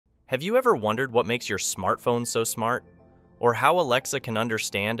Have you ever wondered what makes your smartphone so smart? Or how Alexa can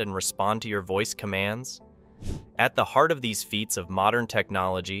understand and respond to your voice commands? At the heart of these feats of modern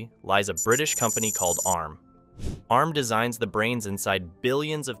technology lies a British company called Arm. Arm designs the brains inside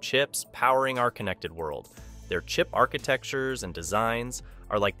billions of chips powering our connected world. Their chip architectures and designs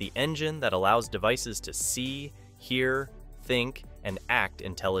are like the engine that allows devices to see, hear, think, and act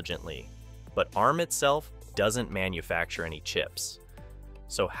intelligently. But Arm itself doesn't manufacture any chips.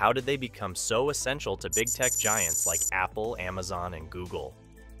 So how did they become so essential to big tech giants like Apple, Amazon, and Google?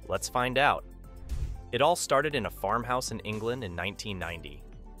 Let's find out. It all started in a farmhouse in England in 1990.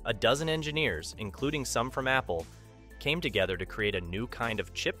 A dozen engineers, including some from Apple, came together to create a new kind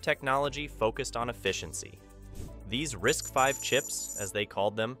of chip technology focused on efficiency. These RISC-V chips, as they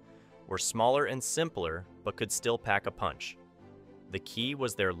called them, were smaller and simpler, but could still pack a punch. The key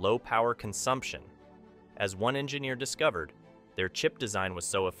was their low power consumption. As one engineer discovered, their chip design was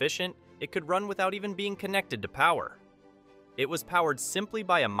so efficient, it could run without even being connected to power. It was powered simply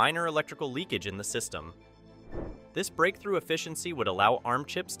by a minor electrical leakage in the system. This breakthrough efficiency would allow Arm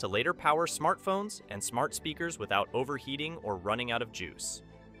chips to later power smartphones and smart speakers without overheating or running out of juice.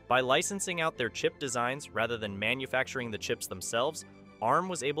 By licensing out their chip designs rather than manufacturing the chips themselves, Arm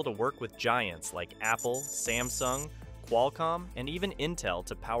was able to work with giants like Apple, Samsung, Qualcomm, and even Intel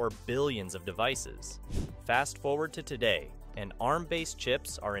to power billions of devices. Fast forward to today, and Arm-based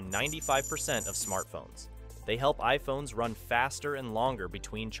chips are in 95% of smartphones. They help iPhones run faster and longer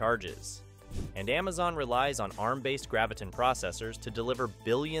between charges. And Amazon relies on Arm-based Graviton processors to deliver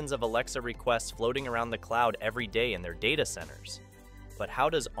billions of Alexa requests floating around the cloud every day in their data centers. But how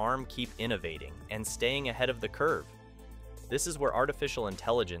does Arm keep innovating and staying ahead of the curve? This is where artificial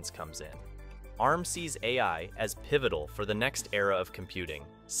intelligence comes in. Arm sees AI as pivotal for the next era of computing.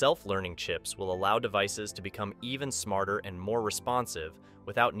 Self-learning chips will allow devices to become even smarter and more responsive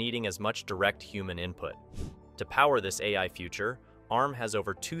without needing as much direct human input. To power this AI future, Arm has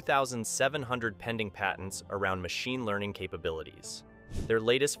over 2,700 pending patents around machine learning capabilities. Their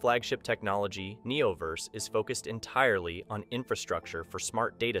latest flagship technology, Neoverse, is focused entirely on infrastructure for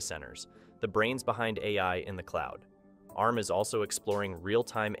smart data centers, the brains behind AI in the cloud. Arm is also exploring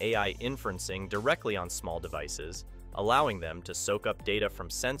real-time AI inferencing directly on small devices, allowing them to soak up data from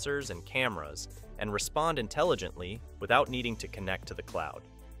sensors and cameras and respond intelligently without needing to connect to the cloud.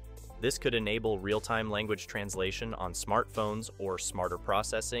 This could enable real-time language translation on smartphones or smarter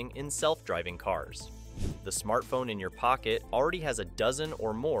processing in self-driving cars. The smartphone in your pocket already has a dozen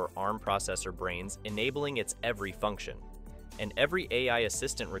or more Arm processor brains enabling its every function. And every AI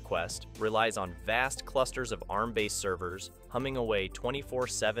assistant request relies on vast clusters of Arm-based servers humming away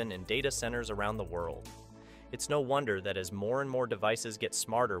 24/7 in data centers around the world. It's no wonder that as more and more devices get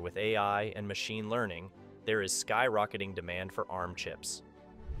smarter with AI and machine learning, there is skyrocketing demand for Arm chips.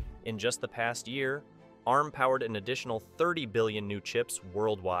 In just the past year, Arm powered an additional 30 billion new chips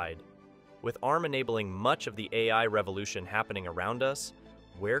worldwide. With Arm enabling much of the AI revolution happening around us,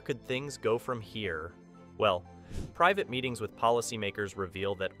 where could things go from here? Well, private meetings with policymakers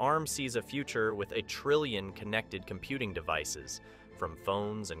reveal that Arm sees a future with 1 trillion connected computing devices, from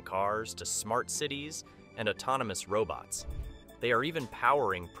phones and cars to smart cities and autonomous robots. They are even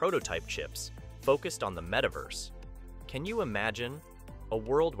powering prototype chips focused on the metaverse. Can you imagine a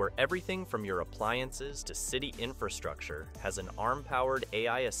world where everything from your appliances to city infrastructure has an Arm-powered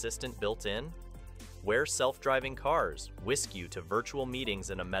AI assistant built in? Where self-driving cars whisk you to virtual meetings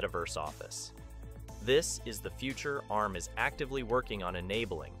in a metaverse office? This is the future Arm is actively working on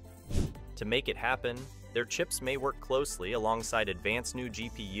enabling. To make it happen, their chips may work closely alongside advanced new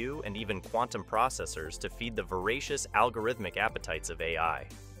GPU and even quantum processors to feed the voracious algorithmic appetites of AI.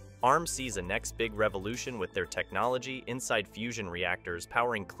 Arm sees a next big revolution with their technology inside fusion reactors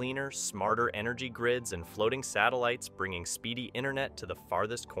powering cleaner, smarter energy grids and floating satellites bringing speedy internet to the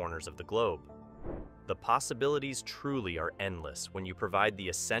farthest corners of the globe. The possibilities truly are endless when you provide the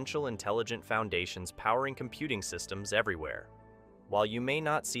essential intelligent foundations powering computing systems everywhere. While you may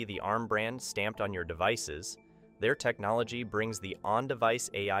not see the Arm brand stamped on your devices, their technology brings the on-device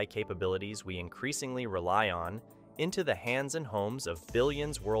AI capabilities we increasingly rely on into the hands and homes of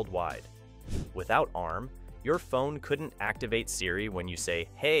billions worldwide. Without Arm, your phone couldn't activate Siri when you say,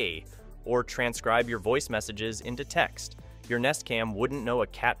 "Hey," or transcribe your voice messages into text. Your Nest Cam wouldn't know a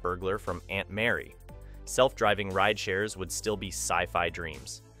cat burglar from Aunt Mary. Self-driving ride shares would still be sci-fi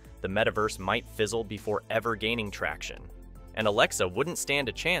dreams. The metaverse might fizzle before ever gaining traction. And Alexa wouldn't stand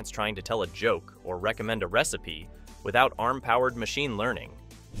a chance trying to tell a joke or recommend a recipe without Arm-powered machine learning.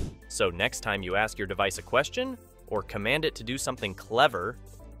 So next time you ask your device a question or command it to do something clever,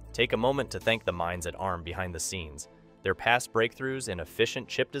 take a moment to thank the minds at Arm behind the scenes. Their past breakthroughs in efficient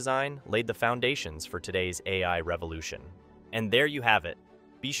chip design laid the foundations for today's AI revolution. And there you have it.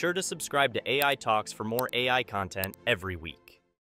 Be sure to subscribe to AI Talks for more AI content every week.